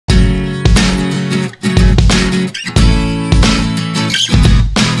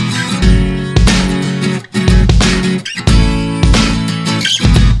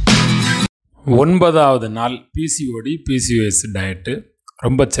9வது நாள் PCOD PCOS diet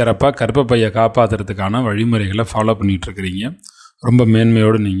ரொம்ப சிறப்பாக கர்ப்பப்பையை காப்பாற்றுறதுக்கான வழிமுறைகளை ஃபாலோ பண்ணிகிட்ருக்கிறீங்க. ரொம்ப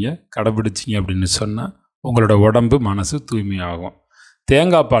மேன்மையோடு நீங்கள் கடைப்பிடிச்சிங்க அப்படின்னு சொன்னால் உங்களோட உடம்பு மனசு தூய்மையாகும்.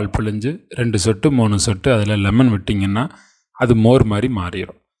 தேங்காய் பால் பிழிஞ்சு 2 சொட்டு 3 சொட்டு அதில் லெமன் விட்டிங்கன்னா அது மோர் மாதிரி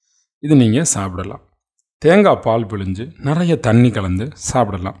மாறிடும். இது நீங்கள் சாப்பிடலாம். தேங்காய் பால் பிழிஞ்சு நிறைய தண்ணி கலந்து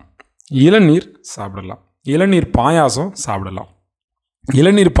சாப்பிடலாம். இளநீர் சாப்பிடலாம். இளநீர் பாயாசம் சாப்பிடலாம்.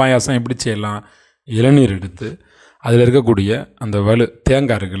 இளநீர் பாயாசம் எப்படி செய்யலாம்? இளநீர் எடுத்து அதில் இருக்கக்கூடிய அந்த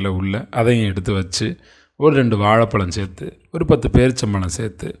தேங்காய் இருக்குல்ல உள்ள அதையும் எடுத்து வச்சு ஒரு 2 வாழைப்பழம் சேர்த்து ஒரு 10 பேரிச்சம்பழம்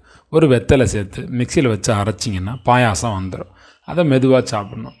சேர்த்து ஒரு வெத்தலை சேர்த்து மிக்சியில் வச்சு அரைச்சிங்கன்னா பாயாசம் வந்துடும். அதை மெதுவாக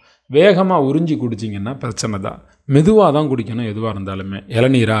சாப்பிட்ணும். வேகமாக உறிஞ்சி குடிச்சிங்கன்னா பிரச்சனை தான். மெதுவாக தான் குடிக்கணும். எதுவாக இருந்தாலுமே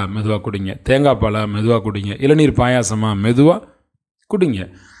இளநீராக மெதுவாக குடிங்க, தேங்காய் பாலாக மெதுவாக குடிங்க, இளநீர் பாயாசமாக மெதுவாக குடிங்க.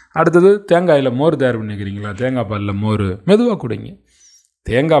 அடுத்தது தேங்காயில் மோர் தயார் பண்ணிக்கிறீங்களா, தேங்காய் பாலில் மோர் மெதுவாக குடிங்க.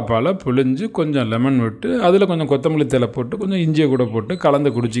 தேங்காய் பாலை புழிஞ்சு கொஞ்சம் லெமன் விட்டு அதில் கொஞ்சம் கொத்தமல்லி தழை போட்டு கொஞ்சம் இஞ்சியை கூட போட்டு கலந்து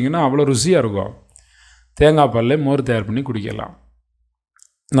குடிச்சிங்கன்னா அவ்வளோ ருசியாக இருக்கும். தேங்காய் பாலில் மோர் தயார் பண்ணி குடிக்கலாம்.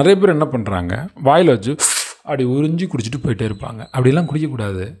 நிறைய பேர் என்ன பண்ணுறாங்க, வாயில் வச்சு அப்படி உறிஞ்சி குடிச்சிட்டு போயிட்டே இருப்பாங்க. அப்படிலாம்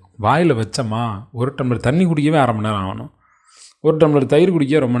குடிக்கக்கூடாது. வாயில் வச்சோமா, 1 டம்ளர் தண்ணி குடிக்கவே அரை மணி நேரம் ஆகணும். 1 டம்ளர் தயிர்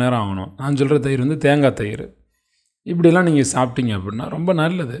குடிக்க ரொம்ப நேரம் ஆகணும். நான் சொல்கிற தயிர் தேங்காய் தயிர். இப்படிலாம் நீங்கள் சாப்பிட்டீங்க அப்படின்னா ரொம்ப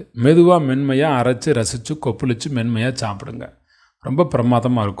நல்லது. மெதுவாக மென்மையாக அரைச்சி ரசித்து கொப்பளித்து மென்மையாக சாப்பிடுங்க. ரொம்ப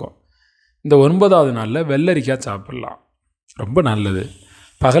பிரமாதமாக இருக்கும். இந்த 9வது நாளில் வெள்ளரிக்காய் சாப்பிட்லாம். ரொம்ப நல்லது.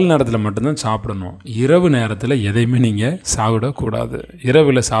 பகல் நேரத்தில் மட்டும்தான் சாப்பிடணும். இரவு நேரத்தில் எதையுமே நீங்கள் சாப்பிடக்கூடாது.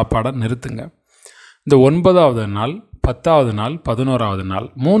 இரவில் சாப்பாடை நிறுத்துங்க. இந்த 9வது நாள், 10வது நாள், 11வது நாள்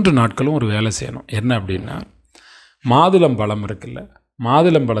 3 நாட்களும் ஒரு வேலை செய்யணும். என்ன அப்படின்னா, மாதுளம்பழம் இருக்குல்ல,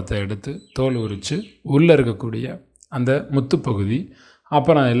 மாதுளம்பழத்தை எடுத்து தோல் உரித்து உள்ளே இருக்கக்கூடிய அந்த முத்துப்பகுதி,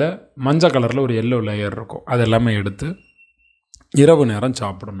 அப்புறம் அதில் மஞ்சள் கலரில் ஒரு எல்லோ லேயர் இருக்கும், அதெல்லாமே எடுத்து இரவு நேரம்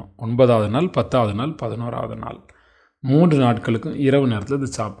சாப்பிடணும். 9வது நாள், 10வது நாள், 11வது நாள் 3 நாட்களுக்கும் இரவு நேரத்தில் இது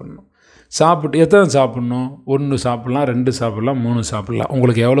சாப்பிடணும். சாப்பிட்டு எத்தனை சாப்பிட்ணும்? 1 சாப்பிட்லாம், 2 சாப்பிட்லாம், 3 சாப்பிட்லாம்.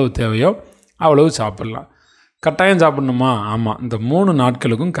 உங்களுக்கு எவ்வளவு தேவையோ அவ்வளவு சாப்பிட்லாம். கட்டாயம் சாப்பிட்ணுமா? ஆமாம். இந்த 3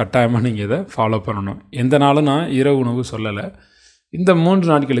 நாட்களுக்கும் கட்டாயமாக நீங்கள் இதை ஃபாலோ பண்ணணும். எந்த நாளும் நான் இரவு உணவு சொல்லலை. இந்த 3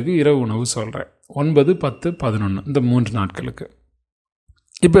 நாட்களுக்கு இரவு உணவு சொல்கிறேன். 9, 10, 11 இந்த 3 நாட்களுக்கு.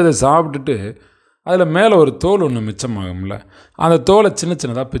 இப்போ இதை சாப்பிட்டுட்டு அதில் மேலே ஒரு தோல் ஒன்று மிச்சமாகும்ல, அந்த தோலை சின்ன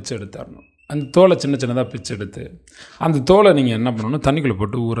சின்னதாக பிச்சு எடுத்துடணும். அந்த தோலை சின்ன சின்னதாக பிச்சு எடுத்து அந்த தோலை நீங்கள் என்ன பண்ணணும், தண்ணிக்குள்ளே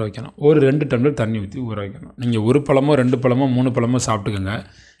போட்டு ஊற வைக்கணும். ஒரு 2 டம்ளர் தண்ணி ஊற்றி ஊற வைக்கணும். நீங்கள் 1 பழமோ 2 பழமோ 3 பழமோ சாப்பிட்டுக்கோங்க.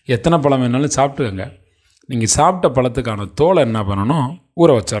 எத்தனை பழம் வேணாலும் சாப்பிட்டுக்கோங்க. நீங்கள் சாப்பிட்ட பழத்துக்கான தோலை என்ன பண்ணணும், ஊற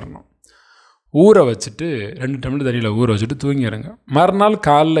வச்சிடணும். ஊற வச்சுட்டு 2 டம்ளர் தண்ணியில் ஊற வச்சுட்டு தூங்கிடுங்க. மறுநாள்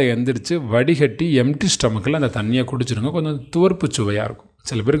காலைல எந்திரிச்சு வடிகட்டி எம்டி ஸ்டமக்கில் அந்த தண்ணியை குடிச்சிடுங்க. கொஞ்சம் துவர்ப்பு சுவையாக இருக்கும்.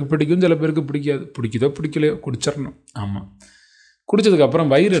 சில பேருக்கு பிடிக்கும், சில பேருக்கு பிடிக்காது. பிடிக்குதோ பிடிக்கலையோ குடிச்சிடணும். ஆமாம்.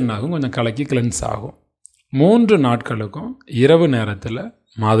 குடித்ததுக்கப்புறம் வயிறு என்னாகும், கொஞ்சம் கலக்கி கிளென்ஸ் ஆகும். 3 நாட்களுக்கும் இரவு நேரத்தில்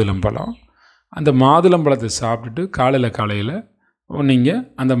மாதுளம்பழம், அந்த மாதுளம்பழத்தை சாப்பிட்டுட்டு காலையில் நீங்கள்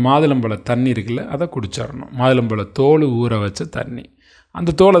அந்த மாதுளம்பழ தண்ணி இருக்குல்ல அதை குடிச்சிடணும். மாதுளம்பழ தோல் ஊற வச்ச தண்ணி.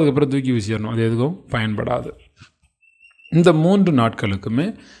 அந்த தோல் அதுக்கப்புறம் தூக்கி வீசிடணும். அது எதுவும் பயன்படாது. இந்த 3 நாட்களுக்குமே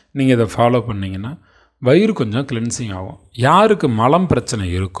நீங்கள் இதை ஃபாலோ பண்ணிங்கன்னா வயிறு கொஞ்சம் கிளென்சிங் ஆகும். யாருக்கு மலம் பிரச்சனை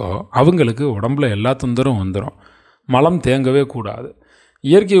இருக்கோ அவங்களுக்கு உடம்புல எல்லா தொந்தரவும் வந்துடும். மலம் தேங்கவே கூடாது.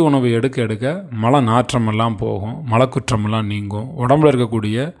 இயற்கை உணவு எடுக்க எடுக்க மல நாற்றமெல்லாம் போகும், மலக்குற்றமெல்லாம் நீங்கும். உடம்புல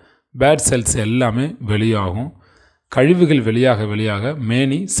இருக்கக்கூடிய பேட் செல்ஸ் எல்லாமே வெளியாகும். கழிவுகள் வெளியாக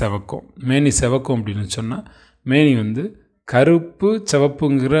மேனி செவக்கும். மேனி செவக்கும் அப்படின்னு சொன்னால் மேனி கருப்பு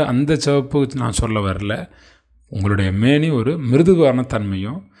சிவப்புங்கிற அந்த சிவப்பு நான் சொல்ல வரல. உங்களுடைய மேனி ஒரு மிருதுவான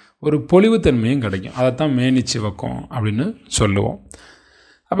தன்மையும் ஒரு பொலிவுத்தன்மையும் கிடைக்கும். அதைத்தான் மேனி சிவக்கும் அப்படின்னு சொல்லுவோம்.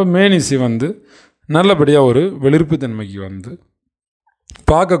 அப்போ மேனி சிவந்து நல்லபடியாக ஒரு வெளிர்ப்புத்தன்மைக்கு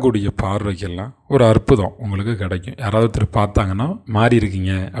பார்க்கக்கூடிய பார்வைக்கெல்லாம் ஒரு அற்புதம் உங்களுக்கு கிடைக்கும். யாராவது ஒருத்தர் பார்த்தாங்கன்னா மாறி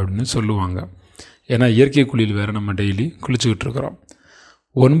இருக்கீங்க அப்படின்னு சொல்லுவாங்க. ஏன்னா இயற்கை குளியல் வேறு நம்ம டெய்லி குளிச்சுக்கிட்டு இருக்கிறோம்.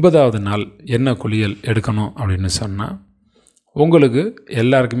 9வது நாள் என்ன குளியல் எடுக்கணும் அப்படின்னு சொன்னால், உங்களுக்கு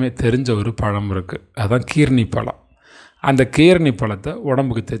எல்லாருக்குமே தெரிஞ்ச ஒரு பழம் இருக்குது, அதுதான் கீர்னி பழம். அந்த கீர்னி பழத்தை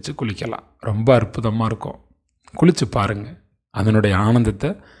உடம்புக்கு தேய்ச்சி குளிக்கலாம். ரொம்ப அற்புதமாக இருக்கும். குளித்து பாருங்கள். அதனுடைய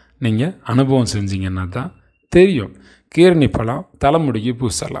ஆனந்தத்தை நீங்கள் அனுபவம் செஞ்சீங்கன்னா தான் தெரியும். கீர்னி பழம் தலைமுடிக்கு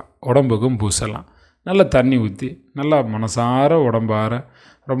பூசலாம், உடம்புக்கும் பூசலாம். நல்லா தண்ணி ஊற்றி நல்லா மனசார உடம்பார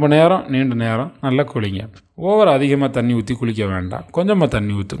ரொம்ப நேரம் நீண்ட நேரம் நல்லா குளிங்க. அதிகமாக தண்ணி ஊற்றி குளிக்க வேண்டாம். கொஞ்சமாக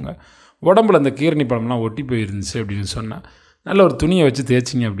தண்ணி ஊற்றுங்க. உடம்புல அந்த கீரணி பழம்லாம் ஒட்டி போயிருந்துச்சு அப்படின்னு சொன்னால் நல்ல ஒரு துணியை வச்சு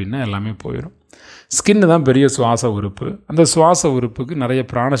தேய்ச்சிங்க அப்படின்னா எல்லாமே போயிடும். ஸ்கின்னு தான் பெரிய சுவாச உறுப்பு. அந்த சுவாச உறுப்புக்கு நிறைய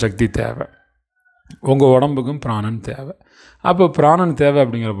பிராணசக்தி தேவை. உங்கள் உடம்புக்கும் பிராணன் தேவை. அப்போ பிராணன் தேவை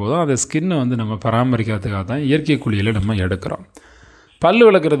அப்படிங்கிற போதும் அந்த ஸ்கின்னை நம்ம பராமரிக்கிறதுக்காக தான் இயற்கை குளியலை நம்ம எடுக்கிறோம். பல்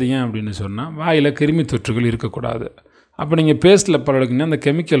விளக்குறது ஏன் அப்படின்னு சொன்னால் வாயில் கிருமி தொற்றுகள் இருக்கக்கூடாது. அப்போ நீங்கள் பேஸ்ட்டில் பல் விளக்குனா அந்த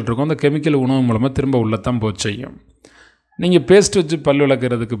கெமிக்கல் இருக்கும், அந்த கெமிக்கல் உணவு மூலமாக திரும்ப உள்ளத்தான் போய் செய்யும். நீங்கள் பேஸ்ட் வச்சு பல்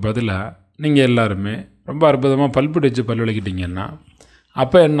விளக்குறதுக்கு பதிலாக நீங்கள் எல்லாருமே ரொம்ப அற்புதமாக பல்புடி வச்சு பல் விளக்கிட்டிங்கன்னா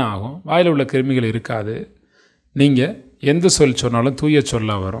அப்போ என்ன ஆகும், வாயில் உள்ள கிருமிகள் இருக்காது. நீங்கள் எந்த சொல் சொன்னாலும் தூய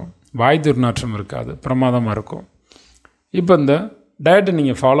சொல்லாக வரும், வாய் துர்நாற்றம் இருக்காது, பிரமாதமாக இருக்கும். இப்போ இந்த டயட்டை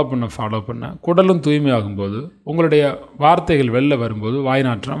நீங்கள் ஃபாலோ பண்ண குடலும் தூய்மையாகும்போது உங்களுடைய வார்த்தைகள் வெளில வரும்போது வாய்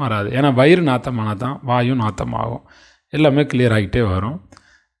நாற்றம் வராது. ஏன்னா வயிறு நாத்தமானால் தான் வாயும் நாத்தமாகும். எல்லாமே கிளியர் ஆகிட்டே வரும்.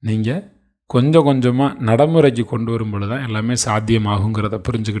 நீங்கள் கொஞ்சம் கொஞ்சமாக நடைமுறைக்கு கொண்டு வரும்பொழுது தான் எல்லாமே சாத்தியமாகுங்கிறத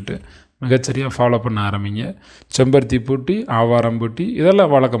புரிஞ்சுக்கிட்டு மிகச்சரியாக ஃபாலோ பண்ண ஆரம்பிங்க. செம்பருத்தி பூட்டி, ஆவாரம் பூட்டி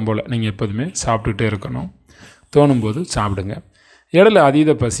இதெல்லாம் வழக்கம் போல் நீங்கள் எப்போதுமே சாப்பிட்டுக்கிட்டே இருக்கணும். தோணும்போது சாப்பிடுங்க. இடையில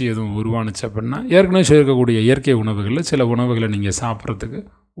அதீத பசி எதுவும் உருவானுச்சு அப்படின்னா ஏற்கனவே சேர்க்கக்கூடிய இயற்கை உணவுகளில் சில உணவுகளை நீங்கள் சாப்பிட்றதுக்கு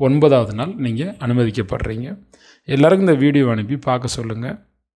 9வது நாள் நீங்கள் அனுமதிக்கப்படுறீங்க. எல்லாருக்கும் இந்த வீடியோ அனுப்பி பார்க்க சொல்லுங்கள்.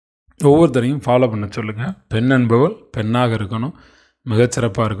 ஒவ்வொருத்தரையும் ஃபாலோ பண்ண சொல்லுங்கள். பெண் என்பவள் பெண்ணாக இருக்கணும்,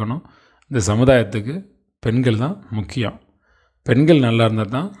 மிகச்சிறப்பாக இருக்கணும். இந்த சமுதாயத்துக்கு பெண்கள் தான் முக்கியம். பெண்கள் நல்லா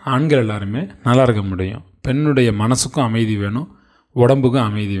இருந்தால் தான் ஆண்கள் எல்லாருமே நல்லா இருக்க முடியும். பெண்ணுடைய மனசுக்கும் அமைதி வேணும், உடம்புக்கும்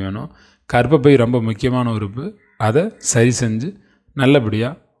அமைதி வேணும். கர்ப்பப்பை ரொம்ப முக்கியமான உறுப்பு. அதை சரி செஞ்சு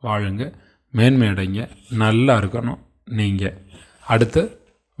நல்லபடியாக வாழுங்க, மேன்மை அடைங்க, நல்லா இருக்கணும். நீங்கள் அடுத்த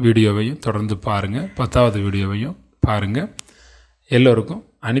வீடியோவையும் தொடர்ந்து பாருங்கள், 10வது வீடியோவையும் பாருங்கள். எல்லோருக்கும்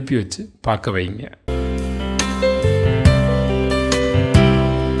அனுப்பி வச்சு பார்க்க வைங்க.